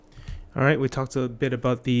All right, we talked a bit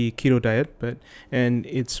about the keto diet, and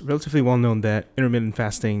it's relatively well known that intermittent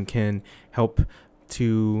fasting can help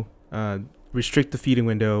to restrict the feeding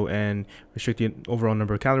window and restrict the overall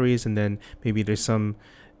number of calories, and then maybe there's some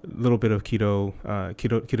little bit of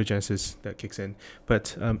ketogenesis that kicks in.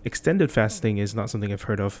 But extended fasting is not something I've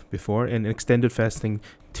heard of before, and extended fasting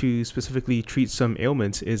to specifically treat some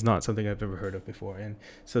ailments is not something I've ever heard of before. And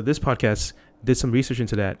so this podcast did some research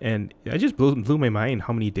into that, and I just blew my mind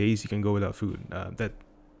how many days you can go without food. That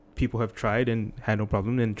people have tried and had no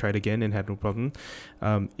problem, and tried again and had no problem.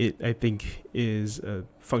 It, I think, is a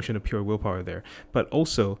function of pure willpower there, but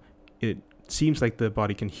also it seems like the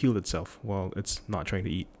body can heal itself while it's not trying to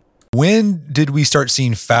eat. When did we start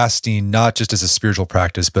seeing fasting not just as a spiritual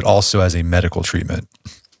practice, but also as a medical treatment?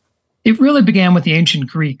 It really began with the ancient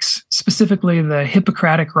Greeks, specifically the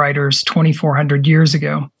Hippocratic writers 2,400 years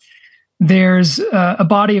ago. There's a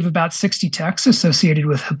body of about 60 texts associated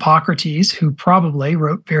with Hippocrates, who probably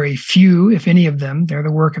wrote very few, if any of them. They're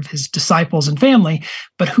the work of his disciples and family.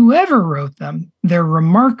 But whoever wrote them, they're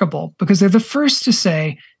remarkable because they're the first to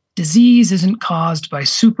say, disease isn't caused by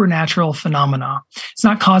supernatural phenomena. It's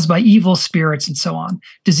not caused by evil spirits and so on.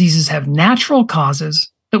 Diseases have natural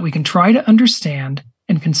causes that we can try to understand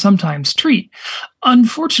and can sometimes treat.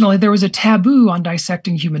 Unfortunately, there was a taboo on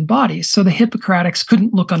dissecting human bodies, so the Hippocratics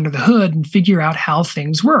couldn't look under the hood and figure out how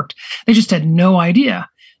things worked. They just had no idea.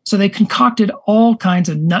 So they concocted all kinds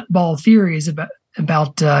of nutball theories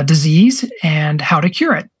about disease and how to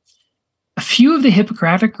cure it. A few of the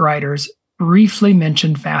Hippocratic writers briefly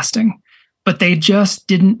mentioned fasting, but they just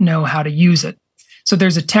didn't know how to use it. So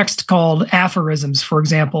there's a text called Aphorisms, for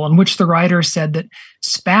example, in which the writer said that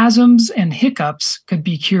spasms and hiccups could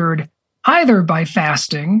be cured either by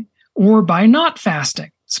fasting or by not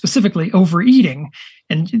fasting, specifically overeating.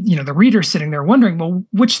 And the reader's sitting there wondering, well,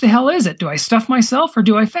 which the hell is it? Do I stuff myself or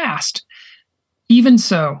do I fast? Even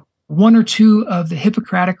so, one or two of the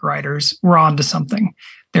Hippocratic writers were onto something.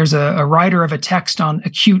 There's a writer of a text on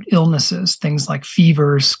acute illnesses, things like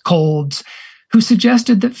fevers, colds, who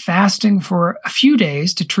suggested that fasting for a few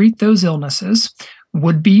days to treat those illnesses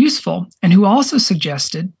would be useful, and who also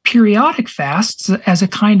suggested periodic fasts as a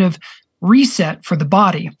kind of reset for the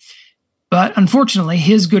body. But unfortunately,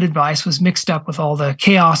 his good advice was mixed up with all the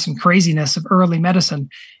chaos and craziness of early medicine,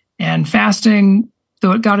 and fasting,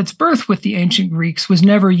 though it got its birth with the ancient Greeks, was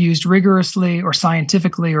never used rigorously or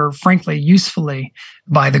scientifically or, frankly, usefully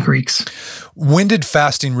by the Greeks. When did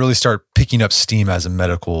fasting really start picking up steam as a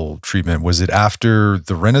medical treatment? Was it after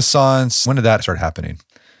the Renaissance? When did that start happening?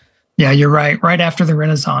 Yeah, you're right. Right after the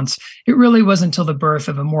Renaissance. It really wasn't until the birth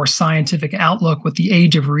of a more scientific outlook with the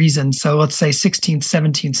Age of Reason, so let's say 16th,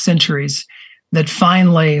 17th centuries, that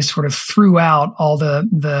finally sort of threw out all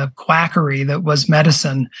the quackery that was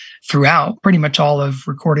medicine throughout pretty much all of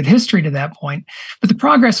recorded history to that point. But the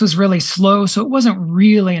progress was really slow, so it wasn't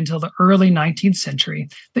really until the early 19th century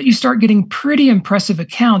that you start getting pretty impressive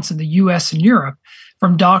accounts in the US and Europe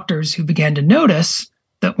from doctors who began to notice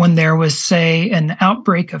that when there was, say, an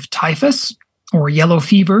outbreak of typhus or yellow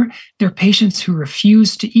fever, their patients who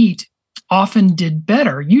refused to eat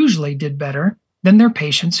usually did better than their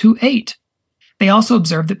patients who ate. They also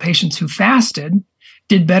observed that patients who fasted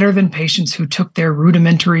did better than patients who took their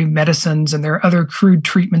rudimentary medicines and their other crude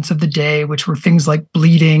treatments of the day, which were things like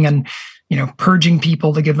bleeding and, purging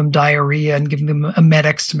people to give them diarrhea and giving them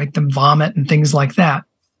emetics to make them vomit and things like that.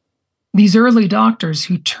 These early doctors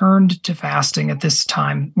who turned to fasting at this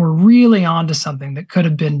time were really onto something that could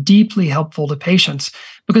have been deeply helpful to patients,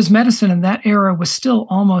 because medicine in that era was still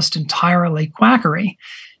almost entirely quackery.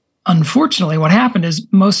 Unfortunately, what happened is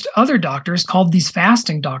most other doctors called these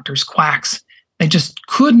fasting doctors quacks. They just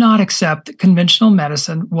could not accept that conventional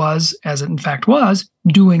medicine was, as it in fact was,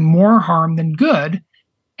 doing more harm than good.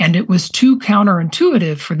 And it was too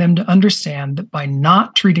counterintuitive for them to understand that by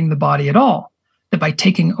not treating the body at all, that by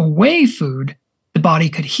taking away food, the body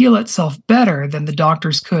could heal itself better than the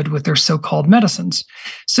doctors could with their so-called medicines.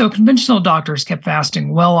 So conventional doctors kept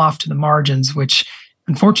fasting well off to the margins, which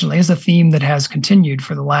unfortunately is a theme that has continued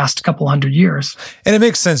for the last couple hundred years. And it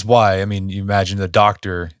makes sense why. I mean, you imagine the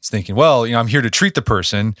doctor is thinking, well, I'm here to treat the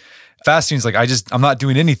person. Fasting is like, I'm not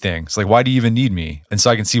doing anything. It's like, why do you even need me? And so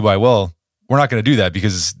I can see why, well, we're not going to do that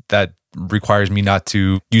because that requires me not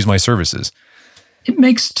to use my services. It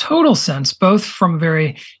makes total sense, both from a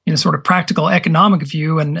very, sort of practical economic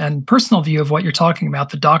view and personal view of what you're talking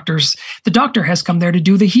about. The doctor has come there to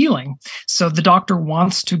do the healing. So the doctor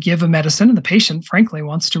wants to give a medicine, and the patient, frankly,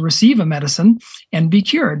 wants to receive a medicine and be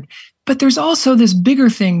cured. But there's also this bigger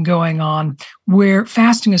thing going on where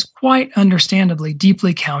fasting is quite understandably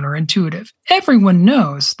deeply counterintuitive. Everyone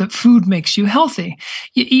knows that food makes you healthy.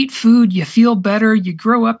 You eat food, you feel better, you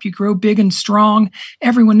grow up, you grow big and strong.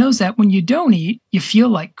 Everyone knows that. When you don't eat, you feel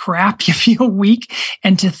like crap, you feel weak.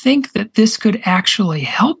 And to think that this could actually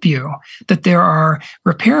help you, that there are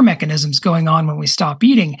repair mechanisms going on when we stop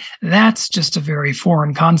eating, that's just a very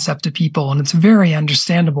foreign concept to people. And it's very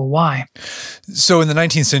understandable why. So in the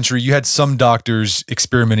 19th century, you had some doctors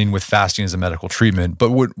experimenting with fasting as a medical treatment.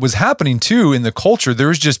 But what was happening too in the culture, there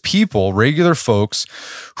was just people, regular folks,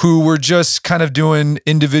 who were just kind of doing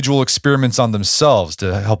individual experiments on themselves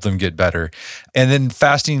to help them get better. And then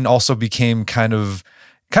fasting also became kind of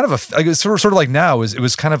a sort of like now it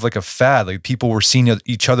was kind of like a fad. Like people were seeing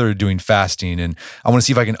each other doing fasting, and I want to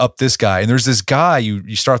see if I can up this guy. And there's this guy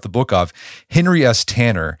you start the book of, Henry S.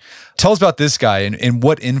 Tanner. Tell us about this guy and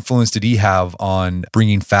what influence did he have on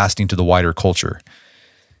bringing fasting to the wider culture?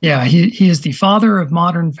 Yeah, he is the father of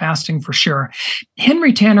modern fasting for sure.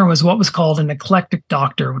 Henry Tanner was what was called an eclectic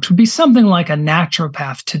doctor, which would be something like a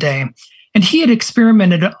naturopath today. And he had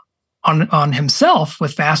experimented on himself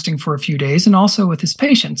with fasting for a few days and also with his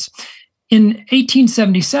patients. In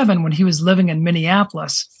 1877, when he was living in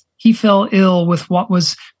Minneapolis, he fell ill with what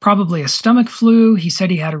was probably a stomach flu. He said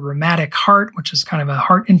he had a rheumatic heart, which is kind of a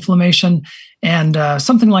heart inflammation, and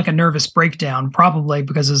something like a nervous breakdown, probably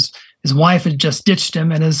because his wife had just ditched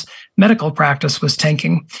him and his medical practice was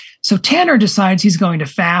tanking. So Tanner decides he's going to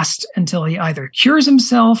fast until he either cures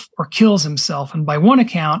himself or kills himself. And by one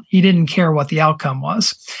account, he didn't care what the outcome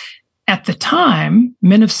was. At the time,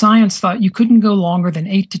 men of science thought you couldn't go longer than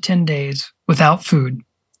 8 to 10 days without food.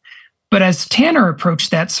 But as Tanner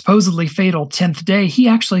approached that supposedly fatal 10th day, he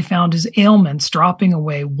actually found his ailments dropping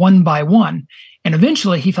away one by one. And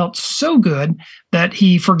eventually he felt so good that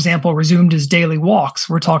he, for example, resumed his daily walks.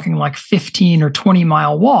 We're talking like 15 or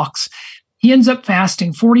 20-mile walks. He ends up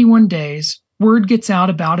fasting 41 days. Word gets out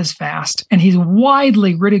about his fast, and he's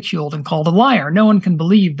widely ridiculed and called a liar. No one can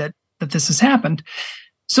believe that this has happened.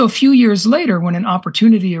 So a few years later, when an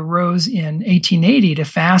opportunity arose in 1880 to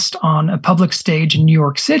fast on a public stage in New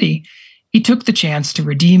York City, he took the chance to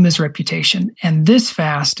redeem his reputation. And this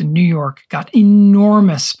fast in New York got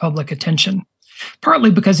enormous public attention, partly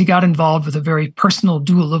because he got involved with a very personal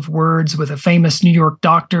duel of words with a famous New York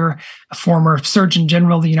doctor, a former Surgeon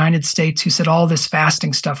General of the United States, who said all this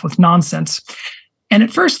fasting stuff was nonsense. And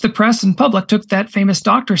at first, the press and public took that famous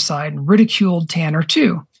doctor's side and ridiculed Tanner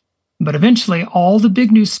too. But eventually, all the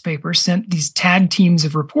big newspapers sent these tag teams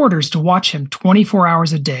of reporters to watch him 24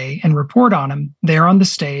 hours a day and report on him there on the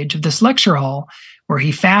stage of this lecture hall where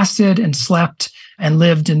he fasted and slept and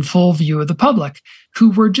lived in full view of the public, who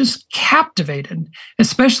were just captivated,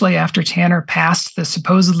 especially after Tanner passed the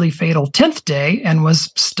supposedly fatal 10th day and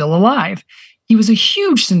was still alive. He was a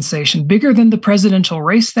huge sensation, bigger than the presidential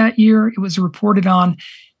race that year. It was reported on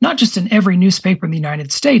not just in every newspaper in the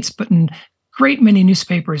United States, but in great many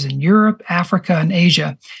newspapers in Europe, Africa, and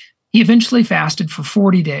Asia. He eventually fasted for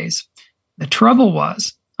 40 days. The trouble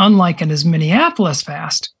was, unlike in his Minneapolis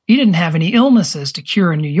fast, he didn't have any illnesses to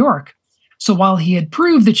cure in New York. So while he had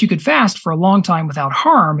proved that you could fast for a long time without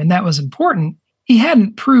harm, and that was important, he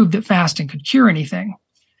hadn't proved that fasting could cure anything.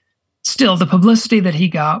 Still, the publicity that he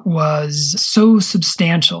got was so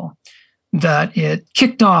substantial that it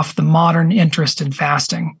kicked off the modern interest in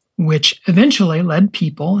fasting, which eventually led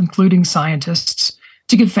people, including scientists,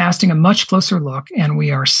 to give fasting a much closer look. And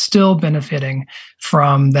we are still benefiting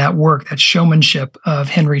from that work, that showmanship of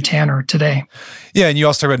Henry Tanner today. Yeah, and you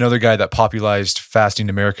also talk about another guy that popularized fasting in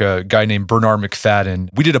America, a guy named Bernard McFadden.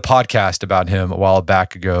 We did a podcast about him a while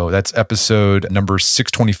back ago. That's episode number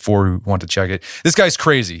 624, who want to check it. This guy's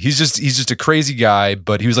crazy. He's just a crazy guy,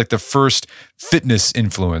 but he was like the first fitness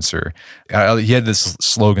influencer. He had this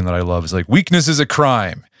slogan that I love. It's like, weakness is a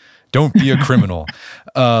crime. Don't be a criminal.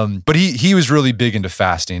 But he was really big into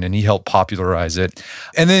fasting, and he helped popularize it.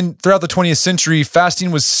 And then throughout the 20th century, fasting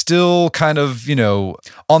was still kind of,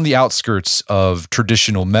 on the outskirts of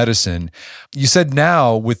traditional medicine. You said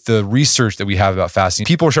now with the research that we have about fasting,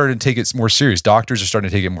 people are starting to take it more serious. Doctors are starting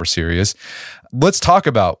to take it more serious. Let's talk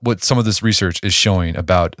about what some of this research is showing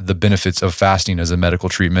about the benefits of fasting as a medical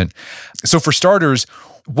treatment. So for starters,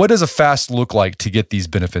 what does a fast look like to get these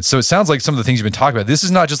benefits? So it sounds like some of the things you've been talking about, this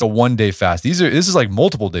is not just a one-day fast. This is like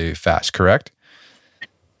multiple day fast, correct?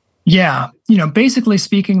 Yeah. Basically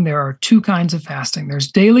speaking, there are two kinds of fasting. There's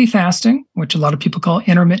daily fasting, which a lot of people call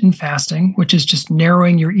intermittent fasting, which is just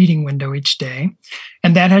narrowing your eating window each day.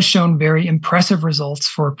 And that has shown very impressive results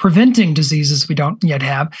for preventing diseases we don't yet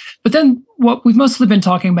have. But then what we've mostly been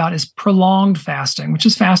talking about is prolonged fasting, which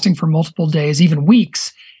is fasting for multiple days, even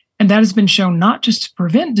weeks. And that has been shown not just to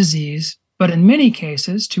prevent disease, but in many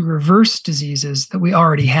cases to reverse diseases that we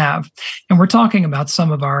already have. And we're talking about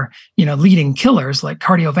some of our, leading killers like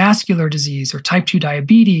cardiovascular disease or type 2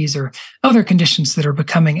 diabetes or other conditions that are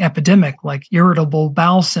becoming epidemic like irritable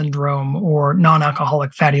bowel syndrome or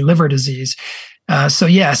non-alcoholic fatty liver disease. So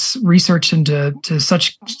yes, research into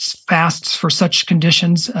such fasts for such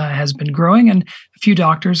conditions has been growing, and a few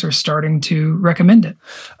doctors are starting to recommend it.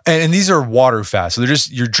 And these are water fasts. So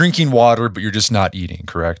you're drinking water, but you're just not eating,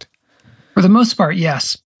 correct? For the most part,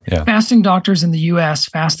 yes. Yeah. Fasting doctors in the US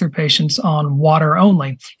fast their patients on water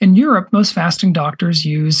only. In Europe, most fasting doctors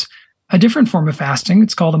use a different form of fasting.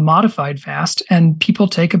 It's called a modified fast, and people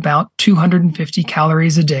take about 250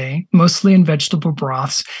 calories a day, mostly in vegetable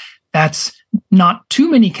broths. That's not too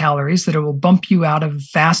many calories that it will bump you out of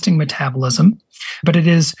fasting metabolism, but it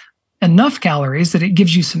is enough calories that it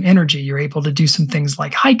gives you some energy. You're able to do some things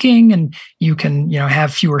like hiking, and you can,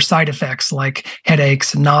 have fewer side effects like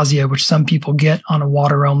headaches and nausea, which some people get on a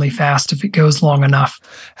water-only fast if it goes long enough.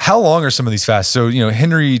 How long are some of these fasts? So,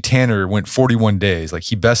 Henry Tanner went 41 days, like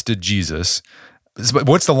he bested Jesus.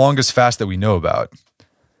 What's the longest fast that we know about?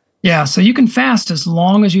 Yeah, so you can fast as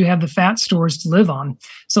long as you have the fat stores to live on.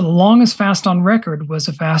 So the longest fast on record was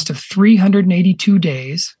a fast of 382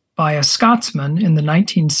 days by a Scotsman in the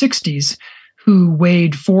 1960s who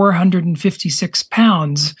weighed 456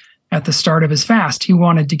 pounds at the start of his fast. He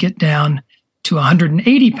wanted to get down to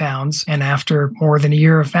 180 pounds, and after more than a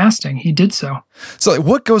year of fasting, he did so. So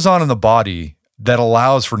what goes on in the body that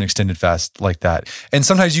allows for an extended fast like that? And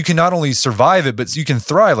sometimes you can not only survive it, but you can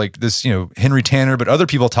thrive, like this, Henry Tanner, but other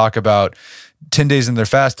people talk about 10 days in their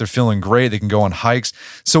fast, they're feeling great, they can go on hikes.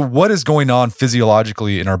 So what is going on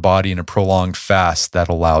physiologically in our body in a prolonged fast that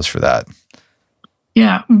allows for that?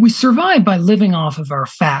 Yeah, we survive by living off of our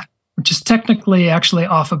fat, which is technically actually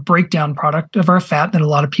off a breakdown product of our fat that a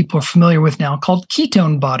lot of people are familiar with now called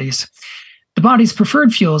ketone bodies. The body's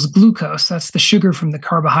preferred fuel is glucose. That's the sugar from the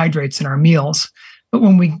carbohydrates in our meals. But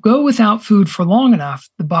when we go without food for long enough,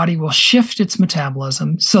 the body will shift its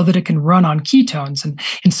metabolism so that it can run on ketones. And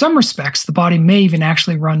in some respects, the body may even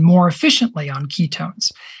actually run more efficiently on ketones.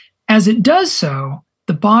 As it does so,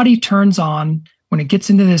 the body turns on, when it gets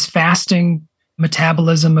into this fasting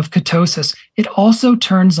metabolism of ketosis, it also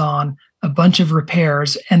turns on a bunch of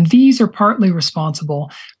repairs, and these are partly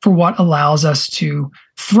responsible for what allows us to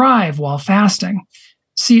thrive while fasting.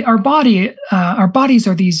 See, our bodies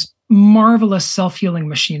are these marvelous self-healing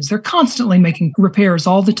machines. They're constantly making repairs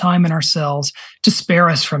all the time in our cells to spare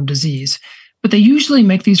us from disease, but they usually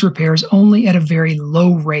make these repairs only at a very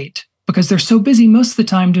low rate because they're so busy most of the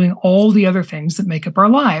time doing all the other things that make up our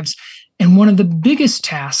lives. And one of the biggest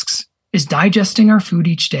tasks is digesting our food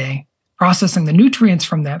each day, processing the nutrients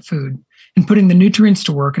from that food, and putting the nutrients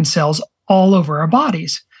to work in cells all over our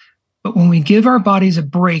bodies. But when we give our bodies a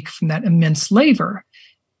break from that immense labor,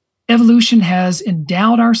 evolution has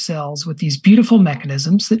endowed our cells with these beautiful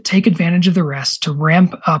mechanisms that take advantage of the rest to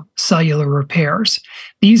ramp up cellular repairs.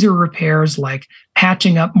 These are repairs like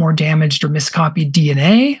patching up more damaged or miscopied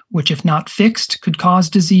DNA, which, if not fixed, could cause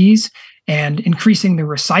disease, and increasing the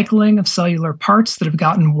recycling of cellular parts that have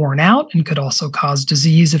gotten worn out and could also cause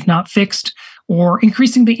disease if not fixed, or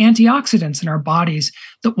increasing the antioxidants in our bodies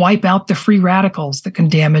that wipe out the free radicals that can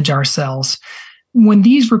damage our cells. When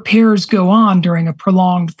these repairs go on during a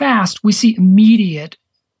prolonged fast, we see immediate,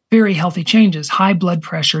 very healthy changes. High blood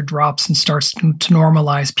pressure drops and starts to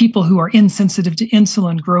normalize. People who are insensitive to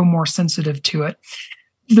insulin grow more sensitive to it.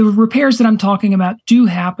 The repairs that I'm talking about do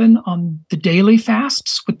happen on the daily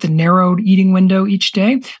fasts with the narrowed eating window each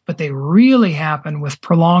day, but they really happen with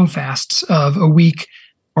prolonged fasts of a week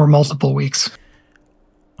or multiple weeks.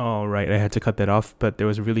 All right, I had to cut that off, but there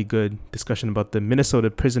was a really good discussion about the Minnesota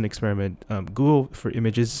prison experiment. Google for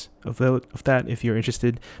images of that if you're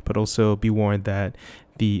interested, but also be warned that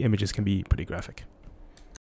the images can be pretty graphic.